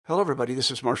Hello, everybody. This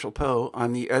is Marshall Poe.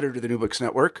 I'm the editor of the New Books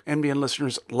Network. NBN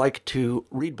listeners like to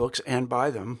read books and buy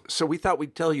them. So we thought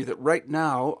we'd tell you that right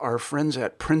now, our friends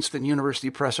at Princeton University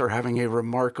Press are having a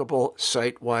remarkable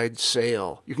site-wide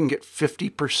sale. You can get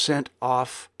 50%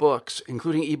 off books,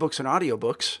 including ebooks and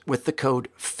audiobooks, with the code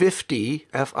 50,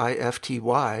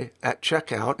 F-I-F-T-Y, at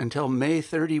checkout until May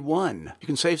 31. You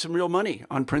can save some real money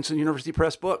on Princeton University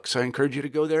Press books. I encourage you to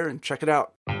go there and check it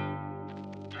out.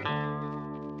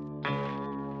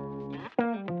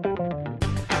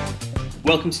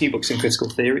 Welcome to New Books in Critical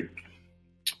Theory.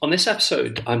 On this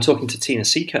episode, I'm talking to Tina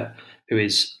Seeker, who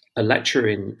is a lecturer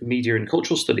in Media and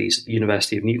Cultural Studies at the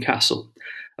University of Newcastle,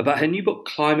 about her new book,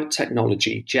 Climate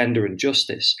Technology, Gender and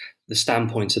Justice, The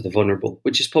Standpoint of the Vulnerable,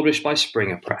 which is published by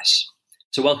Springer Press.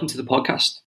 So welcome to the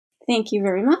podcast. Thank you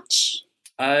very much.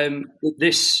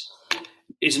 This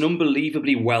is an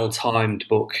unbelievably well-timed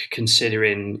book,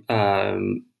 considering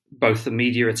both the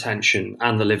media attention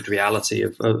and the lived reality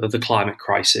of the climate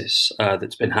crisis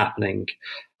that's been happening,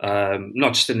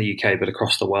 not just in the UK, but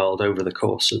across the world over the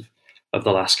course of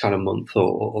the last kind of month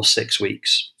or 6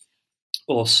 weeks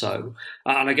or so.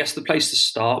 And I guess the place to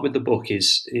start with the book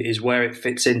is where it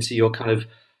fits into your kind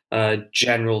of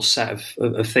general set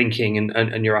of thinking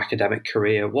and your academic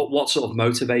career. What sort of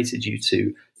motivated you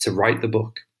to write the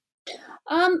book?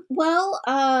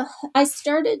 I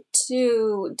started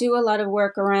to do a lot of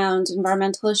work around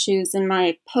environmental issues in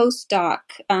my postdoc,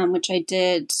 which I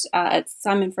did at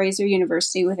Simon Fraser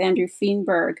University with Andrew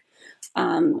Feenberg,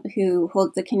 who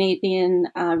holds the Canadian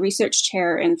Research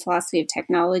Chair in Philosophy of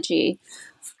Technology.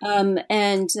 I've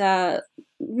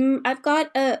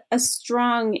got a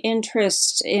strong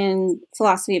interest in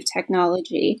philosophy of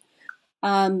technology.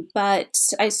 But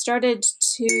I started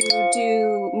to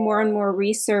do more and more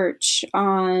research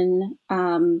on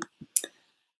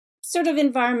sort of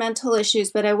environmental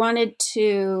issues, but I wanted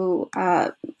to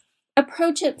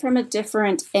approach it from a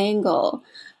different angle.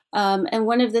 And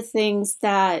one of the things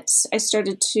that I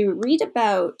started to read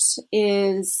about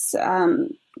is,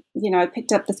 I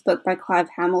picked up this book by Clive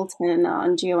Hamilton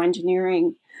on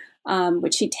geoengineering,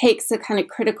 which he takes a kind of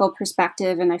critical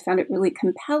perspective, and I found it really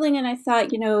compelling. And I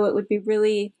thought, it would be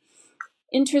really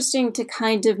interesting to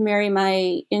kind of marry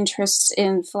my interests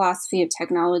in philosophy of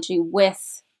technology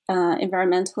with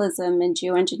environmentalism, and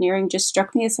geoengineering just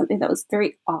struck me as something that was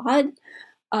very odd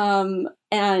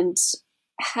and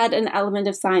had an element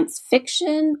of science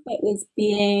fiction, but was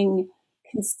being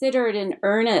considered in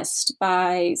earnest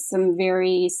by some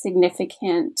very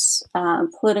significant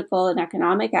political and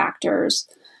economic actors.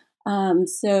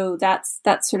 So that's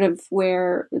sort of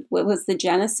what was the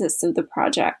genesis of the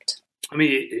project. I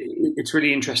mean, it's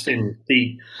really interesting,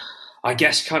 I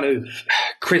guess, kind of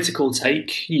critical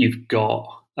take you've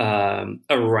got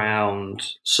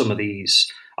around some of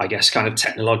these, I guess, kind of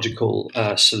technological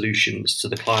solutions to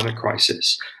the climate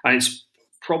crisis. And it's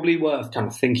probably worth kind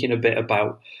of thinking a bit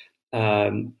about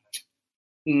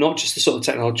not just the sort of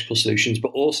technological solutions, but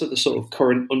also the sort of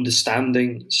current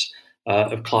understandings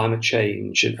of climate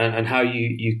change and how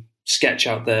you sketch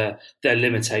out their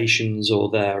limitations or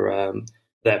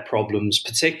their problems,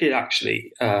 particularly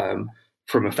actually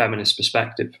from a feminist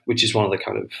perspective, which is one of the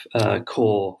kind of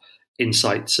core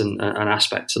insights and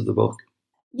aspects of the book.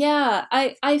 Yeah,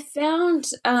 I found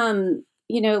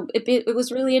it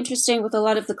was really interesting with a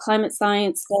lot of the climate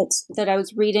science that I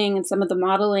was reading and some of the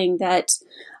modeling that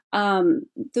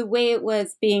the way it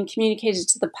was being communicated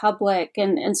to the public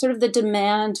and sort of the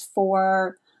demand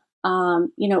for,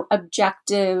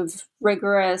 objective,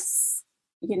 rigorous,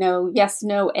 yes,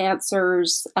 no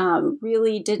answers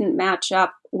really didn't match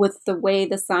up with the way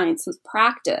the science was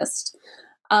practiced.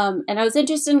 And I was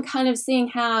interested in kind of seeing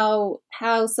how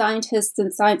scientists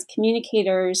and science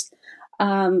communicators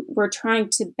were trying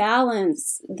to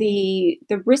balance the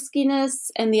riskiness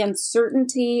and the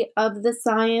uncertainty of the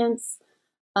science,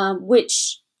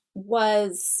 which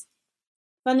was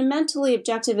fundamentally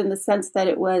objective in the sense that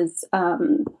it was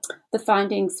the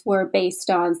findings were based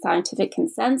on scientific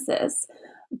consensus.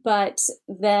 But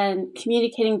then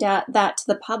communicating that to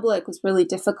the public was really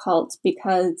difficult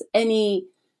because any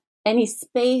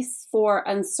space for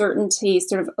uncertainty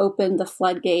sort of opened the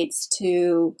floodgates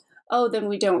to, then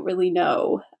we don't really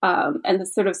know. And the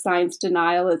sort of science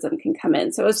denialism can come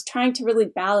in. So I was trying to really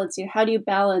balance, how do you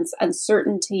balance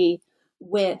uncertainty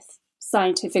with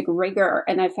scientific rigor?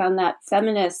 And I found that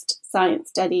feminist science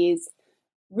studies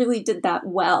really did that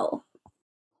well.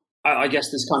 I guess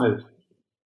there's kind of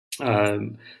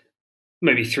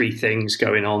maybe three things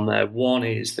going on there. One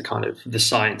is the kind of the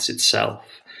science itself.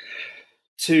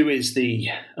 Two is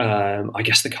I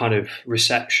guess the kind of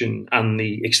reception and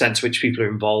the extent to which people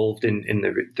are involved in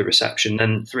the reception.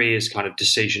 And three is kind of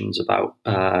decisions about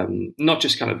not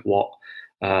just kind of what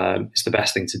is the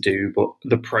best thing to do, but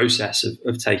the process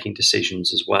of taking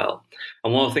decisions as well.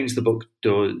 And one of the things the book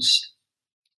does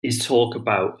is talk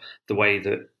about the way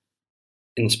that,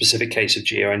 in the specific case of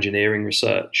geoengineering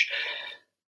research,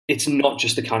 it's not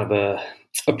just a kind of a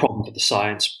problem for the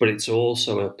science, but it's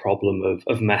also a problem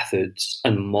of methods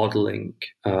and modelling.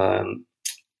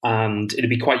 And it'd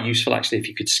be quite useful, actually, if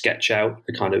you could sketch out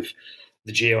the kind of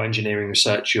the geoengineering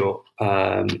research you're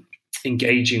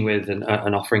engaging with and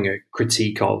offering a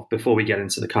critique of before we get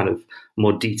into the kind of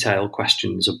more detailed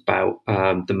questions about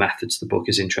the methods the book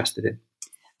is interested in.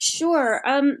 Sure.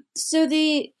 So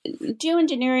the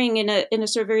geoengineering, in a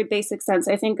sort of very basic sense,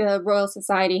 I think the Royal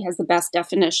Society has the best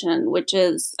definition, which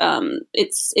is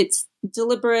it's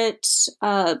deliberate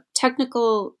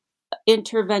technical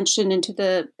intervention into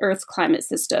the Earth's climate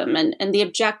system, and the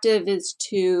objective is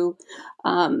to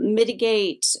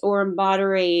mitigate or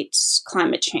moderate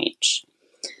climate change.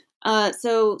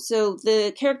 So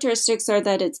the characteristics are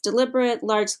that it's deliberate,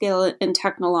 large scale, and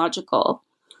technological,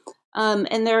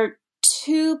 and there are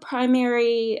two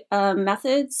primary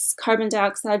methods: carbon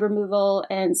dioxide removal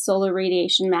and solar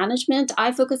radiation management.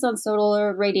 I focus on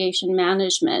solar radiation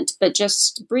management, but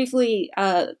just briefly,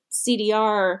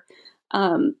 CDR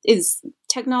is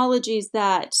technologies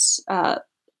that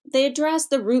they address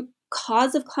the root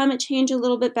cause of climate change a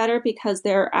little bit better, because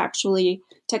they're actually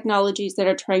technologies that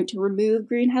are trying to remove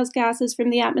greenhouse gases from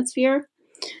the atmosphere.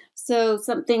 So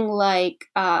something like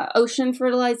ocean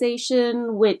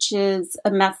fertilization, which is a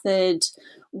method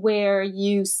where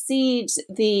you seed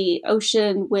the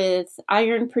ocean with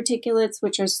iron particulates,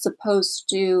 which are supposed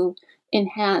to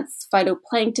enhance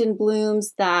phytoplankton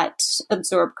blooms that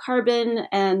absorb carbon,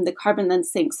 and the carbon then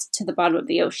sinks to the bottom of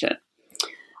the ocean.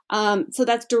 So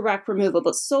that's direct removal.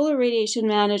 But solar radiation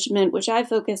management, which I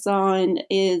focus on,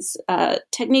 is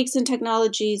techniques and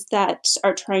technologies that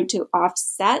are trying to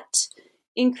offset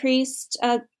increased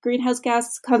greenhouse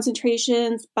gas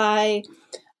concentrations by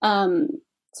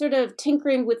sort of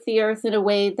tinkering with the Earth in a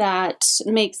way that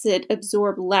makes it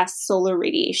absorb less solar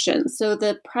radiation. So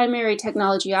the primary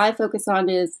technology I focus on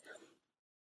is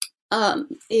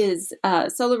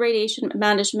solar radiation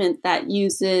management that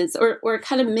uses or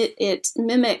kind of it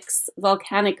mimics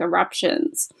volcanic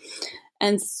eruptions.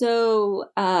 And so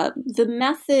the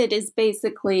method is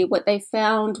basically, what they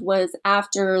found was,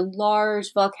 after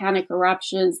large volcanic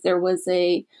eruptions, there was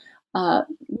a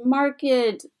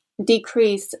marked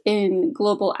decrease in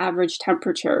global average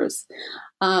temperatures.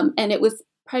 And it was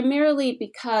primarily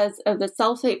because of the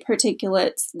sulfate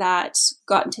particulates that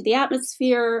got into the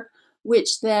atmosphere,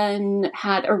 which then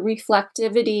had a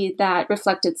reflectivity that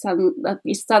reflected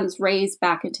the sun's rays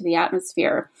back into the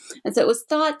atmosphere. And so it was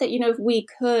thought that, if we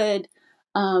could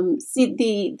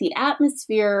see the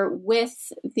atmosphere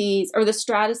with these, or the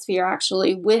stratosphere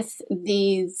actually, with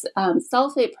these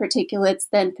sulfate particulates,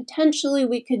 then potentially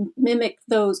we could mimic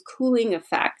those cooling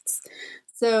effects,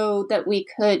 so that we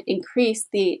could increase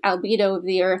the albedo of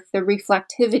the Earth, the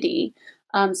reflectivity,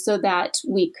 so that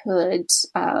we could,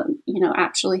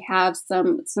 actually have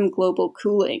some global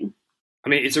cooling. I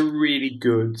mean, it's a really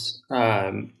good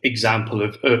example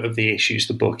of the issues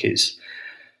the book is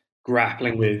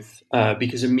grappling with,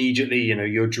 because immediately,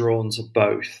 you're drawn to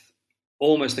both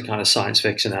almost the kind of science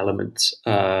fiction element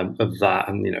of that,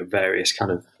 and various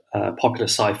kind of popular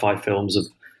sci-fi films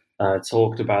have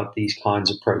talked about these kinds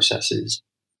of processes.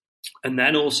 And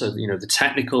then also, the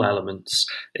technical elements.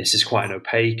 This is quite an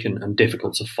opaque and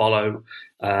difficult to follow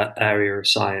area of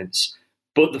science.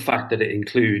 But the fact that it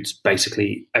includes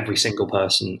basically every single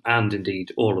person, and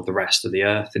indeed all of the rest of the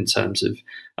Earth, in terms of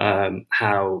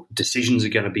how decisions are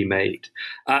going to be made.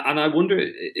 And I wonder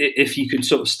if you could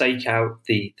sort of stake out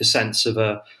the sense of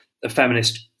a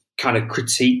feminist kind of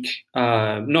critique,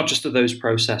 not just of those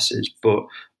processes, but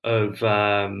of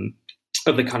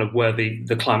the kind of where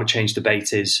the climate change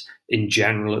debate is in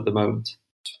general at the moment.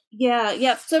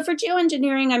 Yeah. So for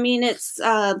geoengineering, I mean, it's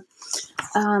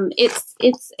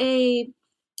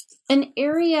an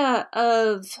area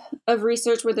of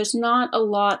research where there's not a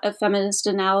lot of feminist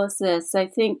analysis. I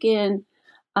think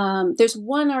there's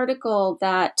one article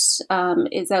that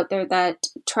is out there that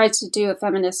tries to do a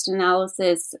feminist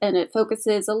analysis, and it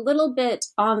focuses a little bit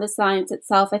on the science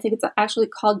itself. I think it's actually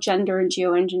called Gender and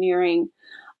Geoengineering.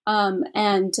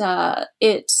 And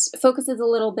it focuses a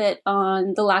little bit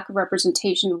on the lack of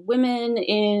representation of women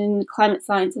in climate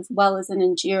science as well as in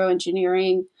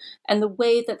geoengineering, and the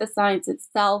way that the science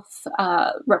itself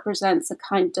represents a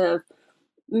kind of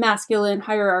masculine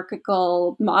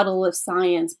hierarchical model of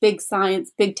science, big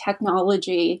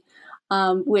technology,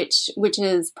 which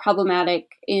is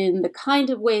problematic in the kind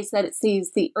of ways that it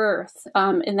sees the Earth,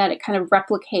 in that it kind of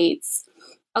replicates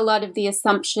a lot of the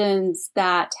assumptions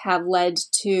that have led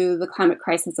to the climate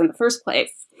crisis in the first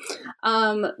place.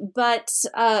 But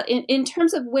in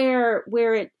terms of where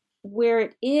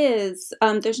it is,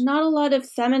 there's not a lot of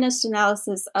feminist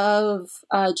analysis of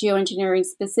geoengineering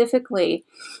specifically,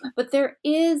 but there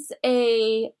is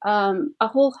a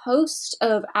whole host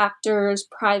of actors,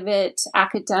 private,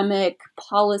 academic,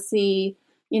 policy,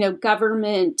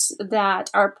 government, that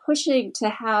are pushing to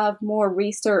have more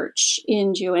research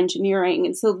in geoengineering.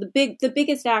 And so the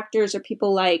biggest actors are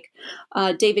people like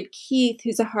David Keith,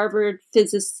 who's a Harvard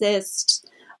physicist,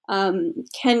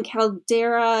 Ken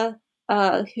Caldeira,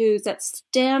 who's at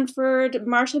Stanford.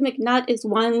 Marcia McNutt is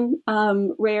one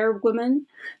rare woman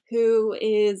who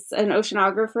is an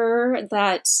oceanographer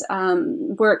that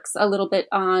works a little bit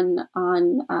on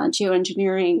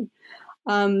geoengineering.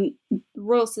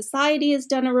 Royal Society has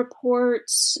done a report,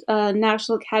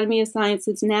 National Academy of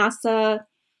Sciences, NASA.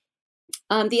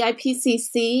 The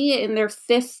IPCC, in their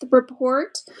 5th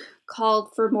report,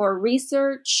 called for more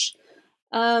research.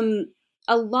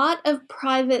 A lot of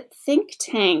private think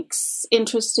tanks,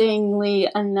 interestingly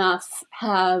enough,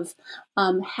 have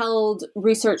held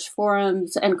research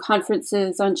forums and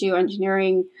conferences on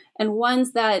geoengineering, and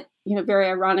ones that, very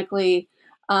ironically,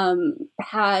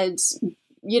 had,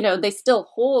 they still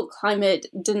hold climate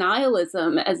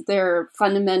denialism as their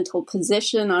fundamental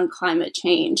position on climate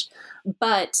change,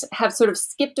 but have sort of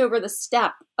skipped over the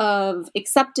step of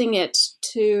accepting it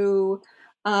to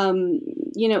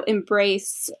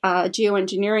embrace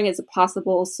geoengineering as a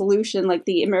possible solution, like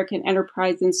the American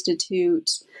Enterprise Institute,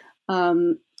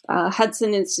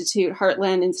 Hudson Institute,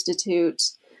 Heartland Institute,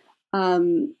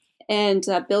 and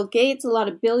Bill Gates, a lot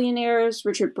of billionaires,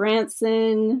 Richard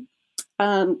Branson.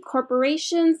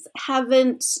 Corporations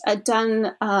haven't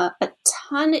done a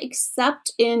ton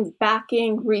except in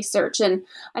backing research. And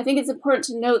I think it's important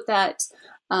to note that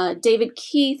David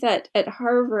Keith at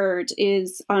Harvard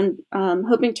is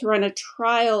hoping to run a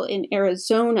trial in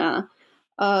Arizona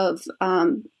of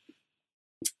the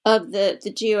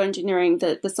geoengineering,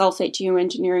 the sulfate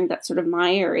geoengineering. That's sort of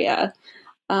my area.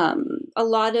 A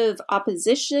lot of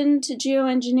opposition to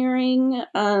geoengineering.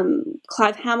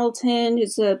 Clive Hamilton,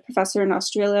 who's a professor in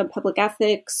Australia, public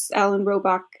ethics. Alan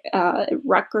Robach at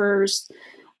Rutgers.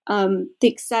 The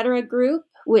Etc. Group,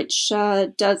 which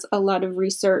does a lot of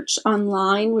research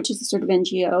online, which is a sort of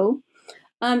NGO.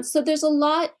 So there's a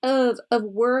lot of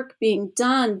work being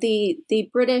done. The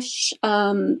British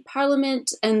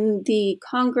Parliament and the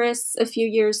Congress a few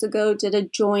years ago did a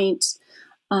joint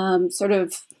sort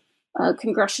of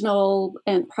congressional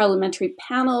and parliamentary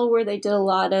panel where they did a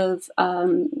lot of,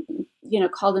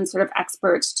 called in sort of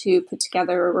experts to put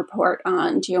together a report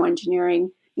on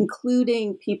geoengineering,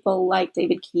 including people like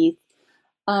David Keith.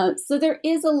 So there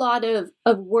is a lot of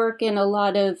work and a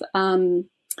lot of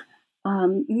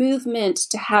movement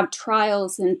to have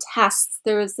trials and tests.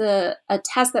 There was a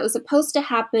test that was supposed to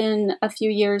happen a few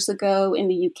years ago in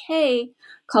the UK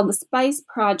called the SPICE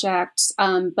project,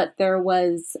 but there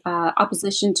was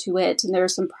opposition to it, and there were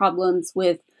some problems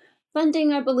with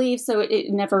funding, I believe, so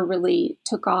it never really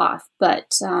took off.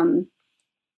 But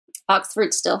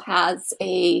Oxford still has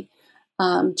a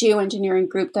geoengineering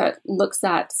group that looks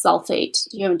at sulfate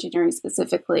geoengineering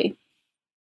specifically.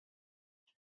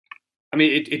 I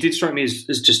mean, it did strike me as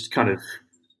just kind of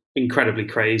incredibly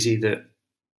crazy that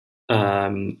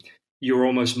you're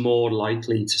almost more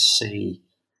likely to see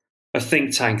a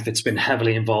think tank that's been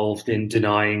heavily involved in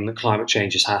denying that climate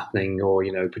change is happening, or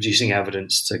producing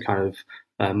evidence to kind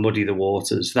of muddy the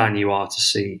waters, than you are to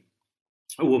see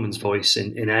a woman's voice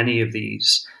in any of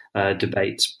these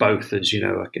debates, both as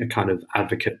a kind of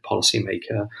advocate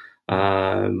policymaker,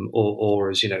 or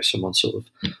as someone sort of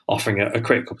offering a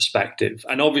critical perspective.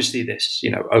 And obviously this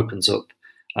opens up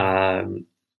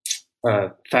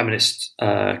feminist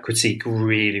critique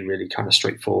really, really kind of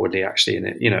straightforwardly, actually. And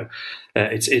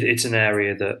it's an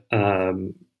area that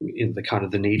the kind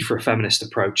of the need for a feminist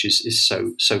approach is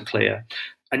so clear.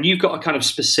 And you've got a kind of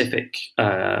specific,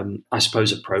 I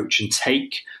suppose, approach and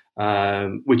take,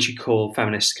 which you call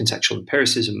feminist contextual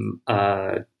empiricism,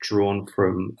 drawn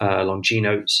from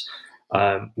Longino's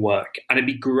work. And it'd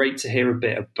be great to hear a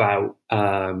bit about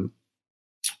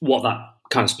what that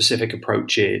kind of specific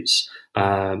approach is,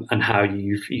 and how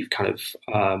you've kind of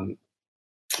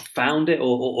found it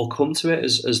or come to it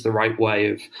as the right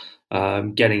way of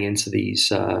getting into these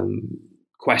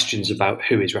questions about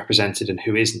who is represented and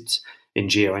who isn't in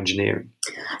geoengineering.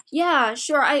 Yeah,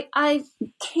 sure. I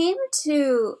came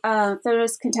to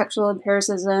feminist contextual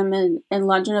empiricism and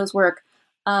Longino's work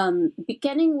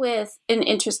beginning with an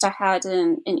interest I had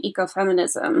in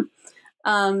ecofeminism.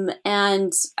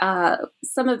 And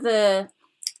some of the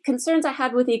concerns I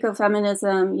had with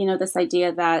ecofeminism, this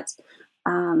idea that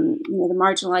the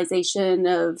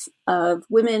marginalization of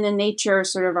women and nature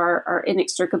sort of are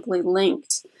inextricably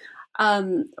linked,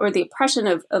 or the oppression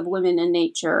of women and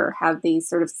nature have these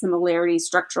sort of similarities,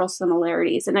 structural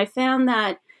similarities. And I found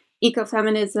that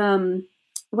ecofeminism,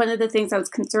 one of the things I was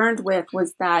concerned with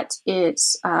was that it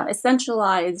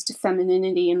essentialized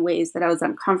femininity in ways that I was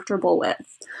uncomfortable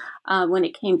with when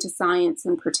it came to science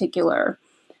in particular.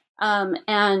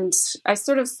 And I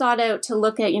sort of sought out to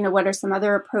look at, what are some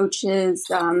other approaches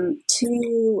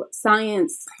to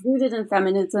science rooted in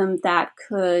feminism that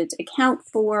could account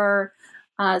for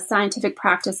scientific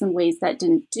practice in ways that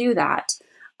didn't do that.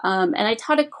 And I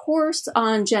taught a course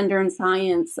on gender and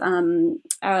science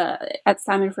at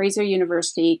Simon Fraser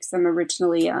University, because I'm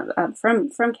originally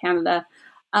from Canada.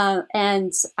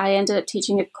 And I ended up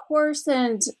teaching a course,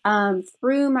 and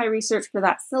through my research for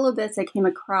that syllabus, I came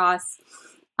across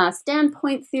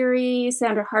standpoint theory,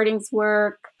 Sandra Harding's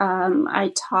work.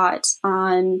 I taught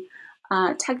on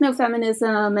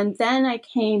technofeminism, and then I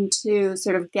came to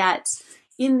sort of get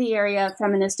in the area of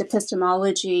feminist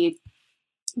epistemology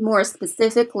more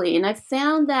specifically. And I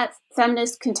found that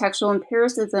feminist contextual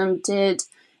empiricism did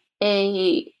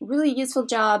a really useful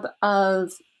job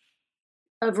of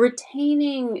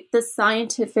retaining the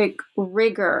scientific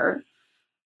rigor,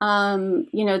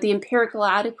 the empirical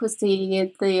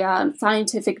adequacy, the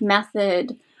scientific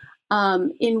method,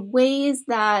 in ways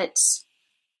that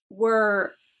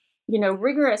were,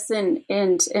 rigorous and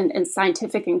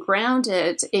scientific and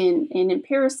grounded in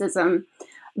empiricism,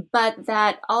 but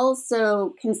that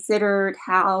also considered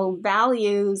how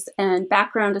values and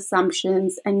background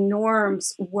assumptions and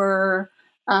norms were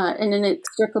an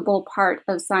inextricable part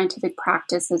of scientific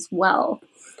practice as well.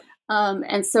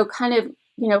 And so kind of,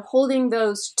 holding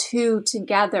those two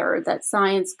together, that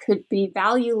science could be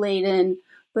value-laden,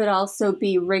 but also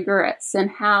be rigorous. And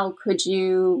how could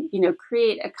you,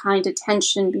 create a kind of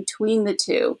tension between the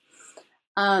two?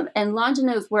 And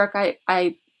Longino's work,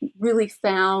 I really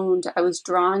found I was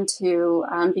drawn to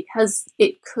because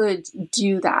it could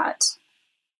do that.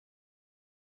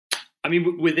 I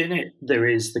mean, within it, there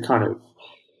is the kind of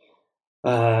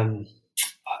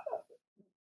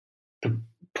the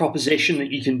proposition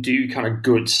that you can do kind of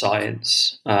good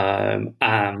science,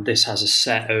 and this has a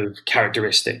set of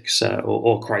characteristics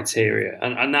or criteria,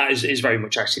 and that is very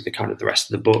much actually the kind of the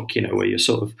rest of the book, where you're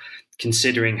sort of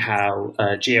considering how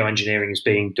geoengineering is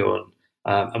being done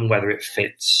and whether it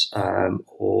fits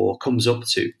or comes up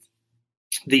to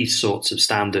these sorts of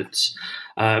standards.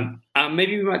 And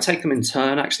maybe we might take them in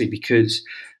turn, actually, because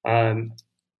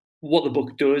what the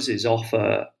book does is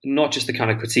offer not just the kind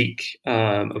of critique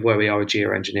of where we are with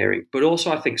geoengineering, but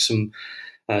also I think some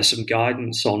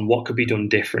guidance on what could be done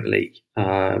differently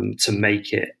to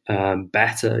make it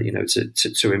better,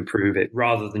 to improve it,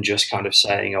 rather than just kind of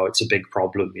saying, oh, it's a big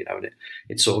problem, and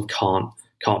it sort of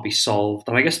can't be solved.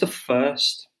 And I guess the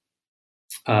first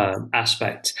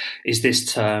aspect is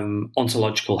this term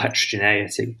ontological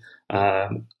heterogeneity.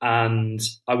 And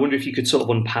I wonder if you could sort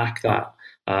of unpack that,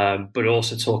 but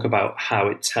also talk about how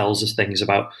it tells us things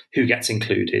about who gets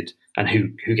included and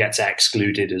who gets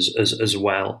excluded as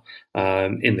well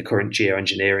in the current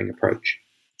geoengineering approach.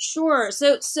 Sure.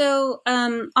 So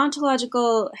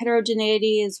ontological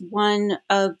heterogeneity is one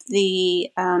of the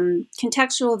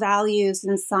contextual values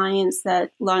in science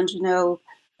that Longino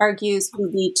argues we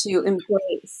need to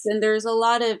embrace. And there's a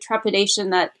lot of trepidation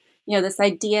that, this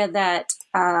idea that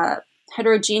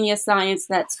heterogeneous science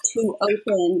that's too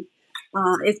open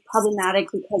is problematic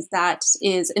because that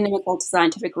is inimical to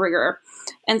scientific rigor.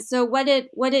 And so what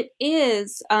it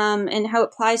is, and how it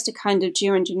applies to kind of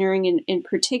geoengineering in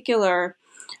particular,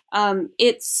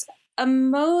 it's a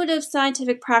mode of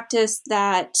scientific practice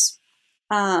that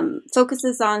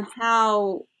focuses on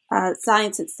how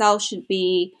science itself should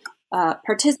be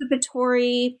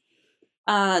participatory,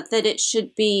 that it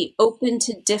should be open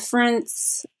to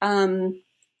difference,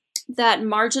 that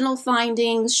marginal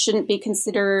findings shouldn't be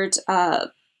considered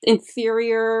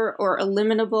inferior or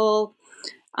eliminable,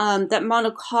 that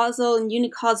monocausal and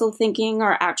unicausal thinking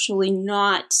are actually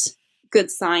not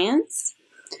good science.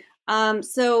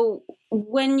 So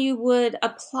when you would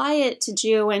apply it to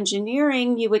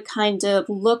geoengineering, you would kind of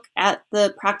look at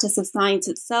the practice of science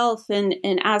itself and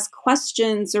ask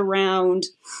questions around,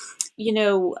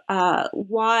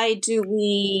 why do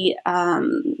we,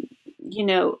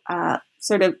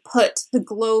 sort of put the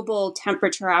global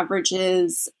temperature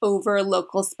averages over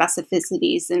local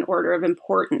specificities in order of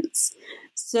importance.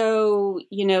 So,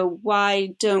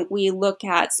 why don't we look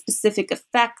at specific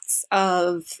effects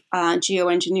of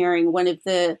geoengineering? One of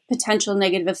the potential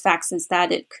negative effects is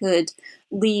that it could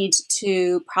lead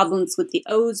to problems with the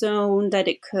ozone, that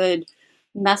it could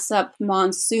mess up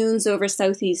monsoons over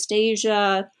Southeast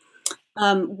Asia.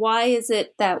 Why is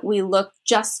it that we look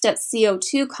just at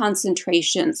CO2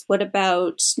 concentrations? What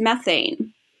about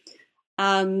methane?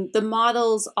 The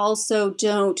models also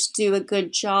don't do a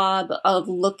good job of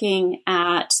looking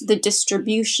at the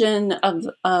distribution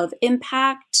of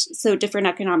impact, so different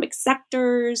economic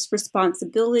sectors,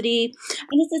 responsibility.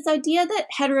 And it's this idea that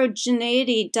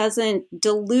heterogeneity doesn't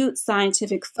dilute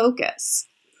scientific focus.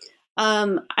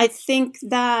 I think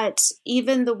that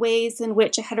even the ways in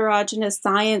which a heterogeneous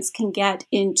science can get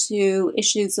into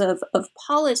issues of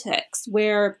politics,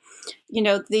 where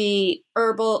the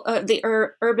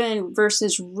urban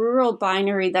versus rural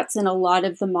binary that's in a lot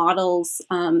of the models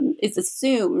is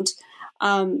assumed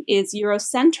is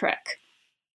Eurocentric.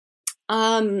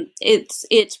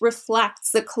 It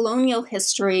reflects the colonial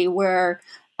history where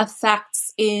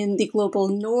effects in the global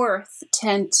north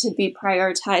tend to be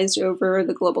prioritized over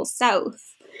the global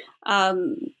south.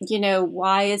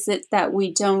 Why is it that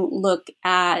we don't look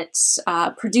at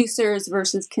producers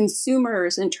versus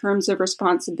consumers in terms of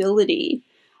responsibility?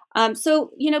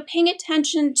 Paying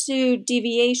attention to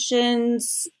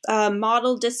deviations,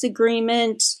 model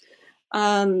disagreement,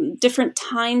 different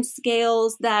time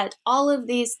scales, that all of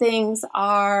these things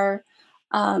are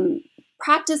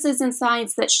practices in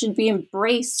science that should be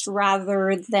embraced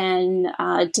rather than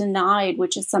denied,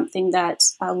 which is something that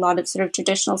a lot of sort of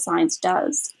traditional science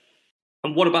does.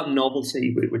 And what about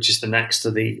novelty, which is the next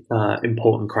of the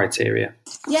important criteria?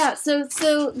 Yeah,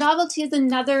 so novelty is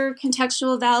another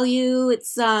contextual value.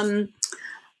 It's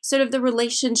sort of the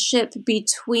relationship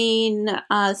between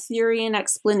theory and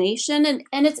explanation.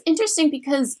 And it's interesting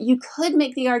because you could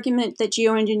make the argument that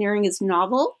geoengineering is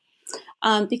novel.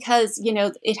 Because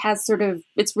it has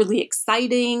it's really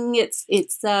exciting. It's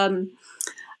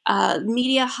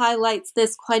media highlights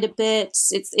this quite a bit.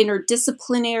 It's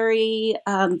interdisciplinary.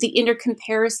 The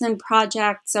intercomparison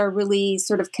projects are really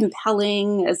sort of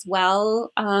compelling as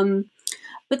well.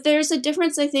 But there's a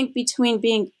difference, I think, between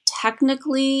being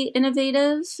technically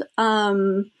innovative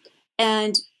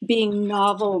and being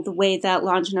novel the way that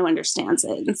Longino understands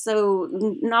it. And so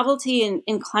novelty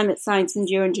in climate science and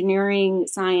geoengineering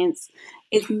science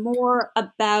is more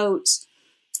about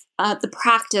the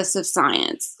practice of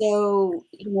science. So,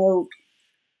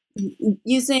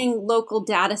 using local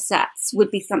data sets would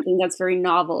be something that's very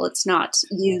novel. It's not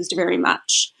used very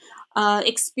much.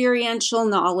 Experiential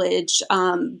knowledge,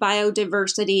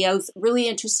 biodiversity. I was really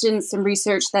interested in some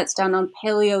research that's done on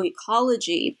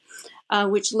paleoecology,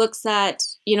 which looks at,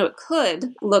 it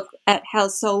could look at how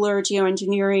solar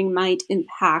geoengineering might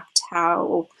impact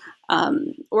how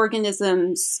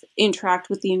organisms interact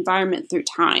with the environment through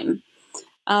time.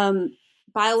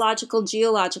 Biological,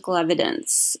 geological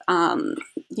evidence,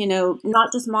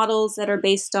 not just models that are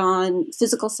based on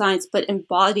physical science, but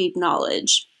embodied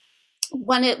knowledge.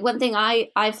 One thing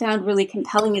I found really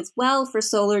compelling as well for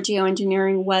solar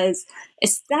geoengineering was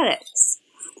aesthetics,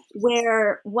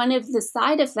 where one of the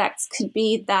side effects could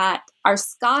be that our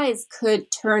skies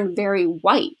could turn very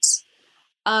white.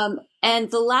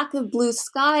 And the lack of blue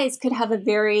skies could have a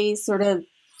very sort of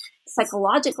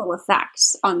psychological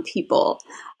effect on people,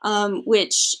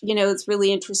 which, is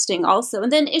really interesting also.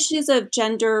 And then issues of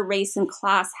gender, race, and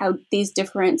class, how these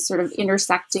different sort of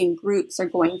intersecting groups are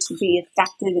going to be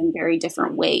affected in very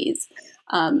different ways.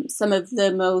 Some of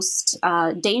the most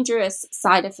dangerous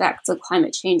side effects of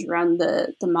climate change around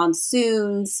the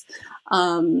monsoons,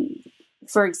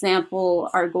 for example,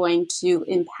 are going to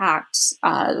impact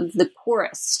the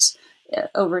poorest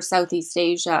over Southeast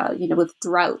Asia, with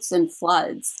droughts and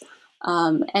floods.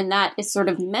 And that is sort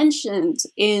of mentioned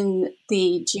in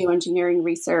the geoengineering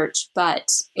research,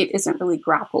 but it isn't really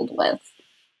grappled with.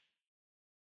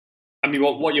 I mean,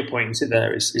 what you're pointing to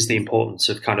there is the importance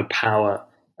of kind of power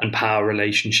and power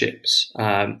relationships.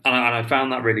 And I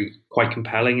found that really quite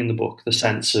compelling in the book, the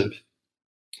sense of,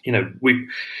 we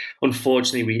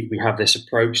have this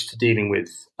approach to dealing with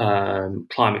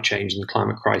climate change and the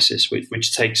climate crisis,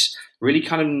 which takes really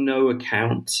kind of no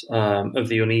account of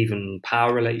the uneven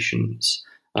power relations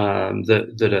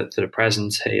that are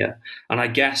present here. And I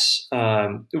guess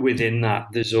within that,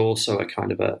 there's also a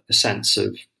kind of a sense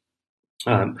of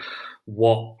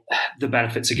what the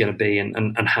benefits are going to be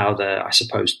and how they're, I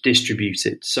suppose,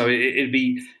 distributed. So it'd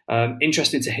be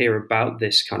interesting to hear about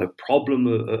this kind of problem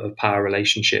of power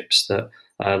relationships that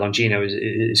Longino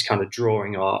is kind of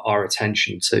drawing our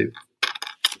attention to.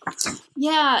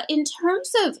 Yeah, in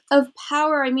terms of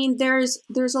power, I mean, there's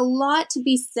a lot to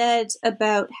be said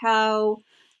about how,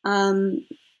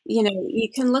 you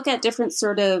can look at different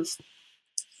sort of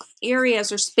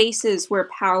areas or spaces where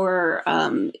power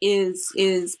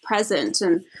is present,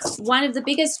 and one of the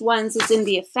biggest ones is in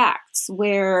the effects,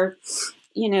 where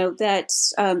that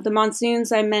the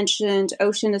monsoons I mentioned,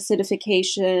 ocean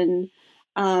acidification.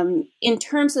 In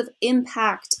terms of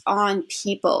impact on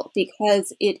people,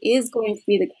 because it is going to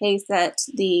be the case that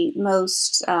the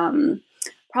most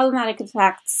problematic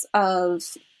effects of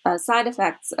side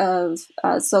effects of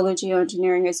solar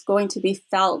geoengineering is going to be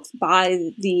felt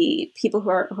by the people who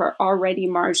are already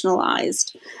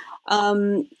marginalized.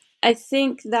 I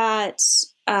think that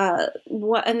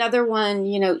another one,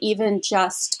 even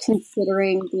just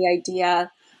considering the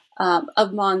idea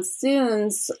of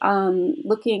monsoons,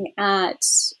 looking at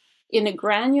in a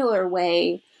granular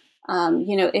way,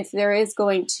 if there is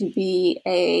going to be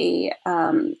a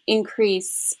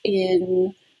increase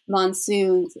in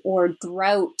monsoons or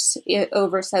drought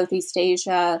over Southeast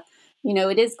Asia,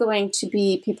 it is going to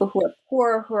be people who are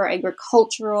poor, who are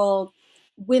agricultural,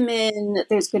 women.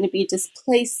 There's going to be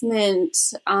displacement,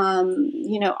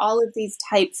 all of these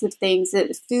types of things,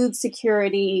 food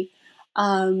security.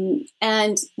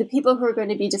 And the people who are going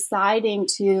to be deciding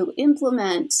to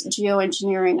implement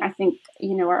geoengineering, I think,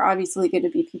 are obviously going to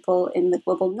be people in the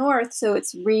global north. So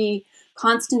it's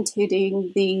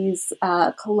reconstituting these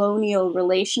colonial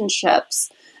relationships.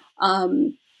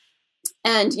 And,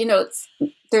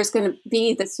 there's going to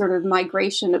be this sort of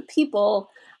migration of people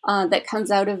that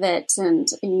comes out of it. And,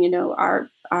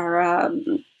 our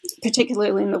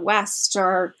particularly in the West,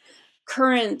 our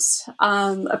current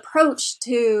approach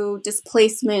to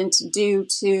displacement due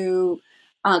to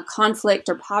conflict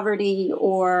or poverty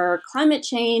or climate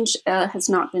change has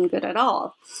not been good at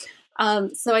all.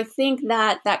 So I think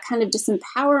that kind of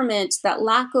disempowerment,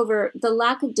 the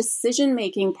lack of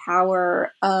decision-making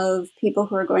power of people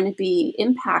who are going to be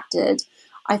impacted,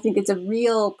 I think it's a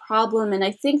real problem. And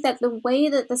I think that the way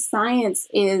that the science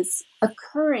is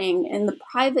occurring in the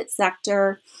private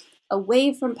sector,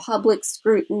 away from public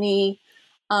scrutiny,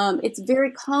 it's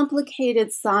very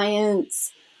complicated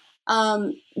science,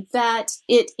 that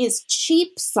it is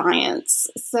cheap science.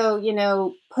 So,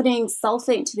 putting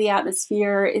sulfate into the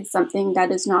atmosphere is something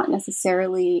that is not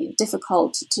necessarily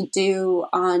difficult to do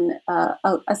on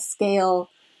a scale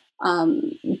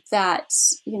that,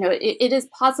 it is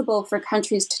possible for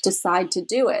countries to decide to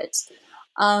do it.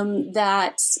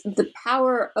 That the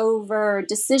power over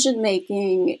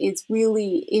decision-making is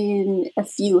really in a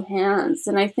few hands.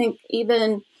 And I think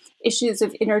even issues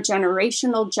of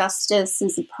intergenerational justice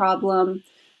is a problem,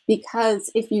 because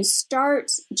if you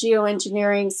start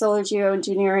geoengineering, solar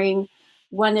geoengineering,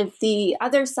 one of the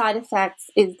other side effects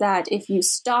is that if you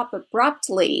stop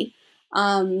abruptly,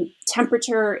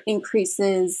 temperature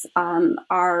increases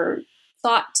are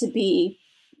thought to be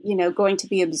going to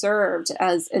be observed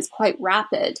as quite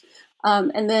rapid.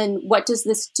 And then what does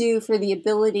this do for the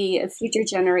ability of future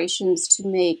generations to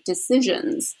make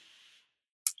decisions?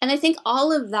 And I think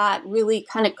all of that really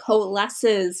kind of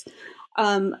coalesces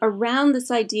around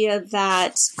this idea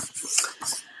that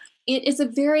it is a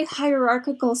very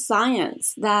hierarchical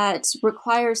science that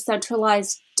requires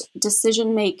centralized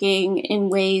decision-making in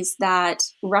ways that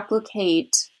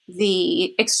replicate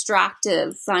the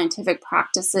extractive scientific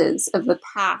practices of the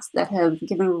past that have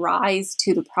given rise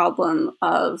to the problem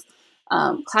of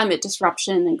climate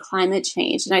disruption and climate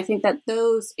change. And I think that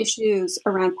those issues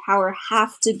around power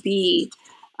have to be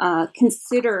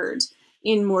considered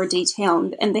in more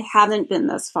detail, and they haven't been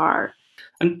thus far.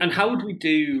 And how would we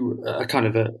do a kind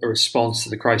of a response to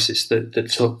the crisis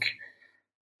that took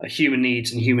human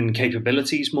needs and human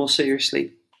capabilities more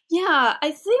seriously? Yeah,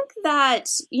 I think that,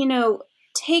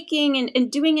 taking and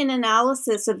doing an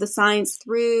analysis of the science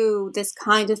through this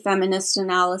kind of feminist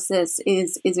analysis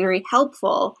is very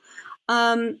helpful.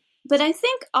 But I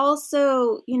think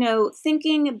also,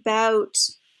 thinking about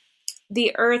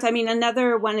the Earth, I mean,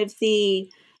 another one of the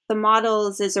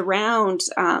models is around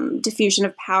diffusion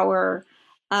of power.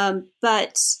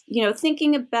 But,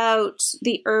 thinking about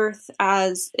the Earth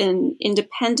as an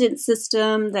independent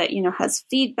system that, has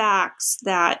feedbacks,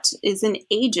 that is an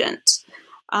agent,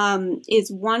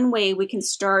 is one way we can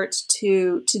start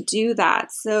to do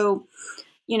that. So,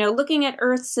 looking at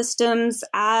Earth systems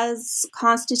as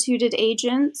constituted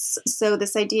agents. So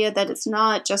this idea that it's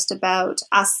not just about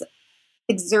us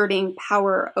exerting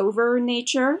power over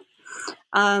nature,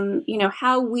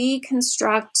 how we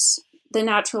construct the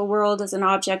natural world as an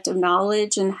object of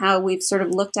knowledge and how we've sort of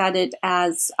looked at it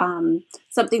as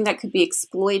something that could be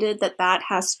exploited, that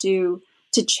has to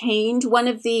change. One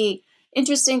of the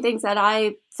interesting things that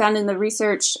I found in the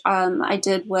research I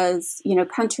did was,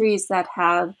 countries that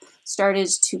have started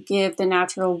to give the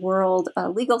natural world a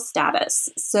legal status.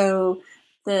 So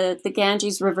the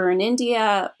Ganges River in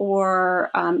India or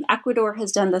Ecuador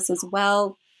has done this as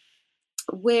well,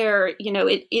 where,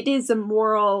 it is a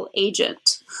moral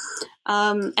agent.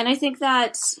 And I think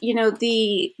that,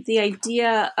 the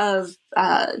idea of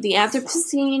the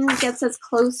Anthropocene gets us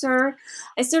closer.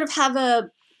 I sort of have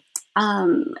a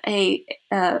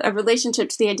relationship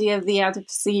to the idea of the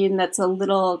Anthropocene that's a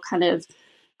little kind of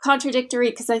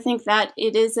contradictory, because I think that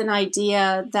it is an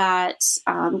idea that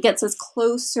gets us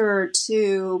closer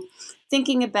to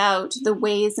thinking about the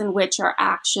ways in which our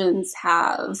actions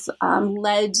have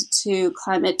led to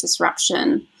climate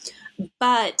disruption.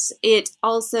 But it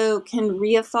also can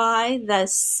reify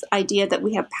this idea that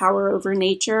we have power over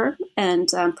nature and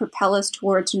propel us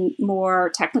towards more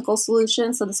technical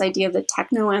solutions. So this idea of the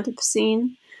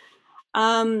techno-Anthropocene.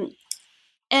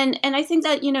 And I think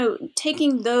that,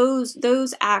 taking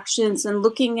those actions and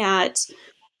looking at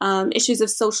issues of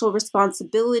social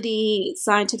responsibility,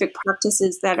 scientific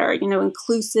practices that are,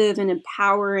 inclusive and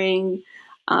empowering,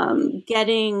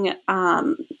 looking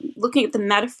at the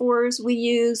metaphors we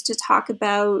use to talk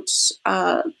about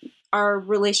our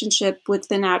relationship with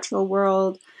the natural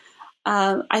world.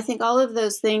 I think all of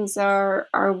those things are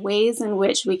ways in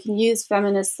which we can use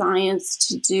feminist science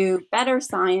to do better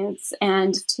science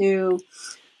and to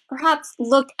perhaps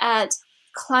look at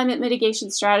climate mitigation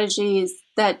strategies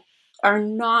that are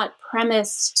not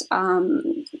premised,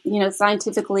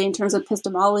 scientifically in terms of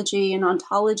epistemology and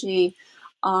ontology,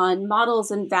 on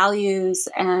models and values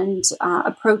and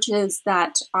approaches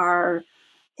that are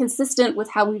consistent with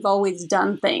how we've always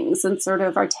done things and sort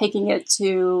of are taking it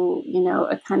to,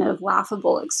 a kind of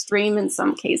laughable extreme in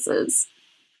some cases.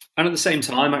 And at the same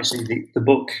time, actually, the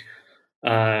book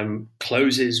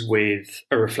closes with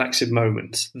a reflexive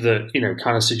moment that,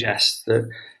 kind of suggests that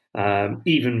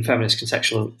even feminist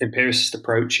contextual empiricist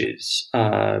approaches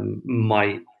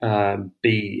might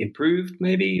be improved,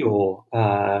 maybe, or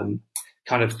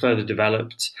kind of further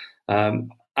developed.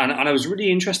 And I was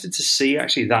really interested to see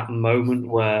actually that moment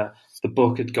where the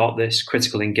book had got this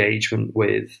critical engagement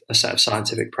with a set of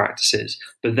scientific practices,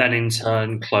 but then in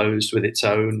turn closed with its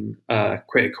own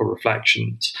critical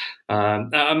reflections.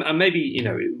 And maybe,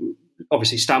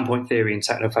 obviously standpoint theory and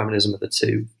technofeminism are the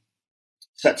two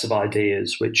sets of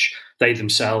ideas which they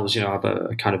themselves, have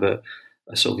a kind of a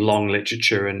sort of long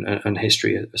literature and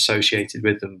history associated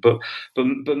with them. But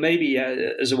maybe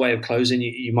as a way of closing,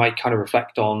 you might kind of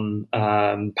reflect on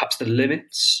perhaps the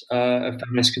limits of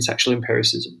feminist contextual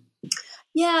empiricism.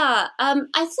 Yeah, I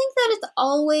think that it's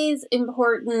always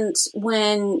important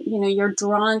when, you're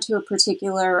drawn to a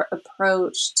particular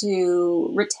approach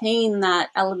to retain that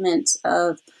element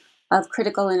of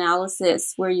critical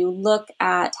analysis where you look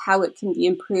at how it can be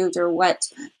improved or what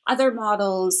other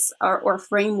models or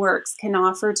frameworks can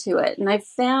offer to it. And I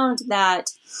found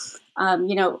that,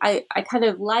 I kind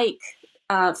of like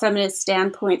feminist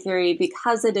standpoint theory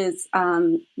because it is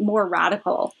more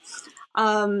radical.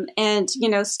 And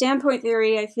standpoint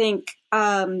theory, I think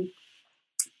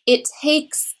it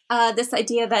takes this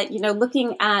idea that,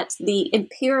 looking at the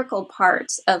empirical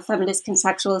part of feminist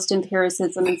contextualist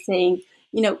empiricism and saying,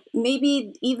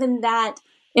 maybe even that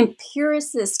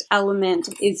empiricist element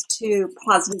is too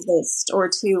positivist or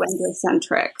too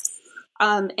androcentric.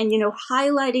 And,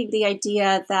 highlighting the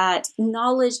idea that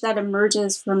knowledge that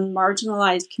emerges from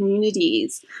marginalized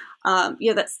communities,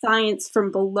 that science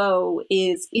from below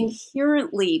is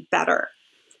inherently better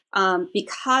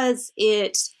because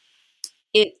it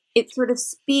sort of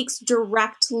speaks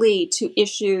directly to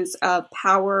issues of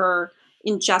power,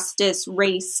 injustice,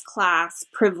 race, class,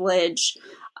 privilege,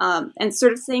 and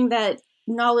sort of saying that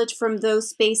knowledge from those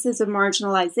spaces of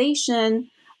marginalization,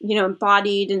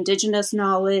 embodied indigenous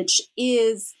knowledge,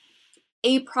 is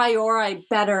a priori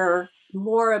better,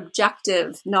 more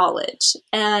objective knowledge.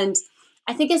 And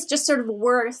I think it's just sort of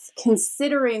worth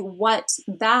considering what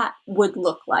that would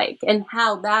look like and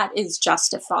how that is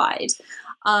justified.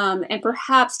 And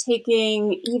perhaps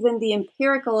taking even the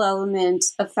empirical element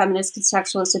of feminist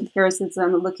contextualist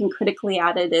empiricism and looking critically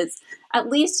at it is, at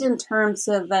least in terms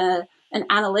of an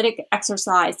analytic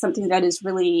exercise, something that is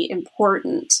really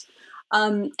important.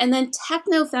 And then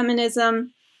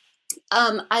technofeminism,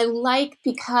 I like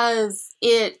because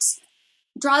it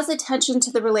draws attention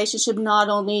to the relationship not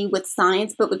only with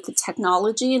science, but with the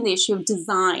technology and the issue of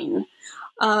design.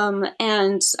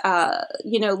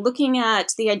 Looking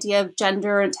at the idea of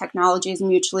gender and technology as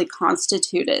mutually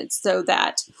constituted, so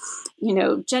that,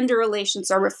 gender relations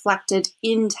are reflected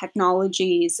in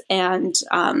technologies, and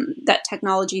that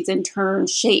technologies in turn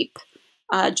shape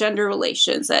gender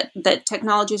relations, that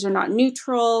technologies are not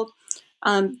neutral.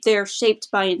 They're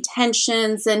shaped by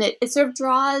intentions, and it sort of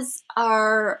draws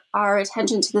our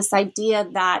attention to this idea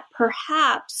that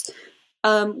perhaps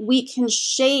we can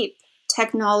shape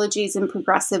technologies in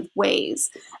progressive ways.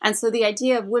 And so the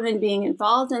idea of women being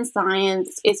involved in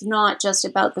science is not just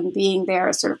about them being there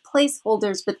as sort of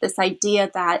placeholders, but this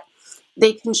idea that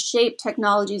they can shape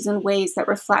technologies in ways that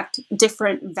reflect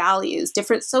different values,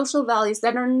 different social values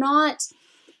that are not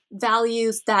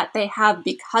values that they have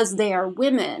because they are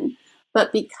women,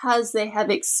 but because they have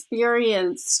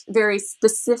experienced very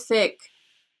specific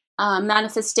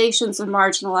manifestations of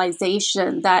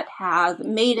marginalization that have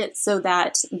made it so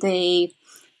that they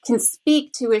can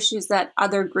speak to issues that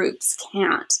other groups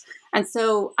can't. And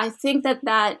so I think that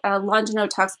Longino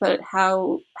talks about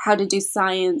how to do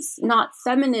science, not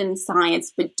feminine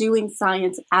science, but doing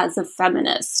science as a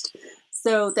feminist.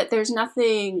 So that there's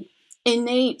nothing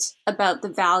innate about the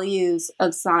values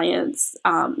of science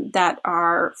that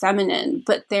are feminine,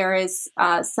 but there is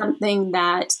something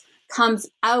that comes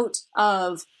out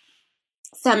of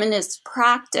feminist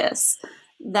practice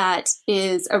that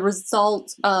is a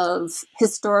result of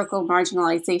historical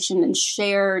marginalization and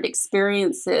shared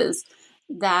experiences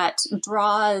that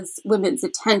draws women's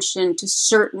attention to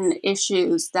certain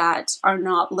issues that are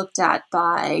not looked at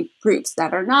by groups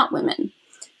that are not women.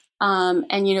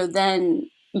 Then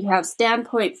you have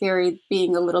standpoint theory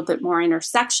being a little bit more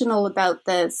intersectional about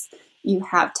this. You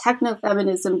have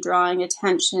technofeminism drawing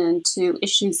attention to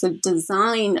issues of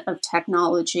design of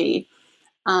technology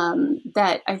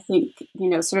that I think,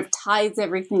 sort of ties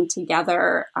everything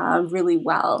together really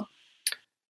well.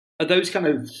 Are those kind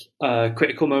of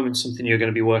critical moments something you're going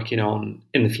to be working on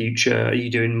in the future? Are you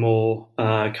doing more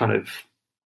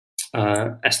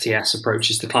STS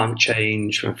approaches to climate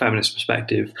change from a feminist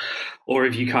perspective, or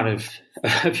have you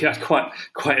had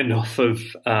quite enough of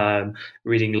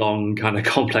reading long, kind of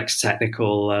complex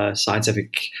technical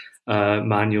scientific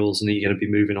manuals, and are you going to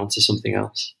be moving on to something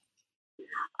else?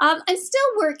 I'm still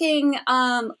working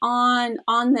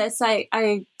on this.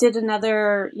 I did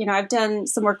another, I've done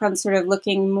some work on sort of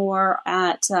looking more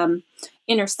at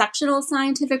intersectional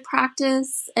scientific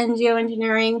practice and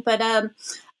geoengineering. But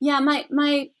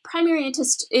my primary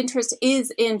interest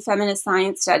is in feminist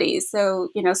science studies. So,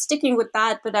 sticking with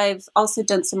that, but I've also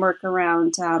done some work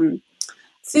around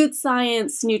food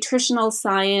science, nutritional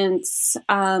science,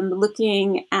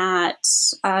 looking at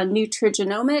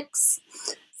nutrigenomics.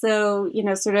 So,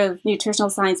 sort of nutritional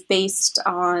science based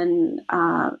on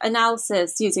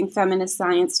analysis using feminist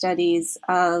science studies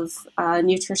of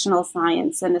nutritional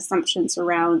science and assumptions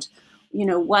around,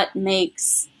 what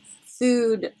makes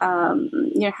food,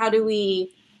 how do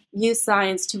we use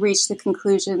science to reach the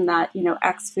conclusion that,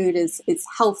 X food is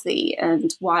healthy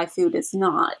and Y food is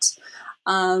not.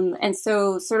 And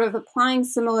so sort of applying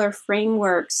similar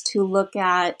frameworks to look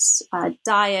at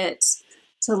diet,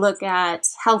 to look at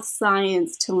health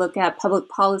science, to look at public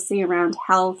policy around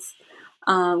health,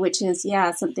 which is,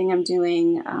 something I'm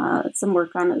doing some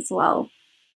work on as well.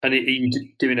 And are you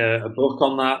doing a book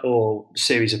on that, or a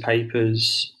series of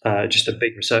papers, just a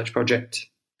big research project?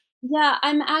 Yeah,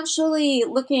 I'm actually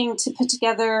looking to put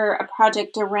together a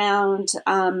project around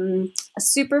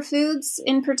superfoods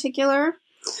in particular.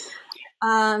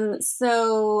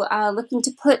 Looking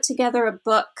to put together a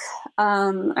book.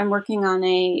 I'm working on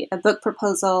a book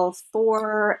proposal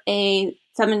for a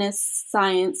feminist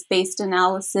science-based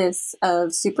analysis of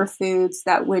superfoods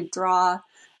that would draw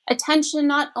attention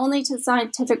not only to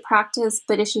scientific practice,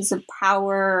 but issues of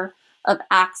power, of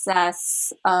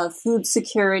access, of food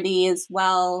security as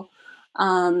well.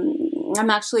 I'm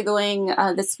actually going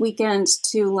this weekend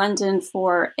to London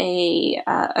for a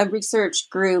research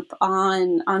group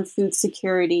on food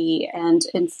security and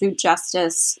food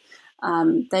justice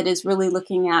that is really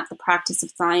looking at the practice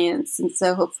of science. And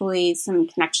so hopefully some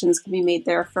connections can be made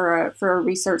there for a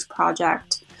research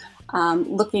project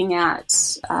looking at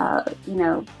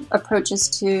approaches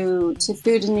to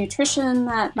food and nutrition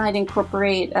that might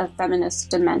incorporate a feminist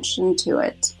dimension to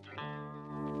it.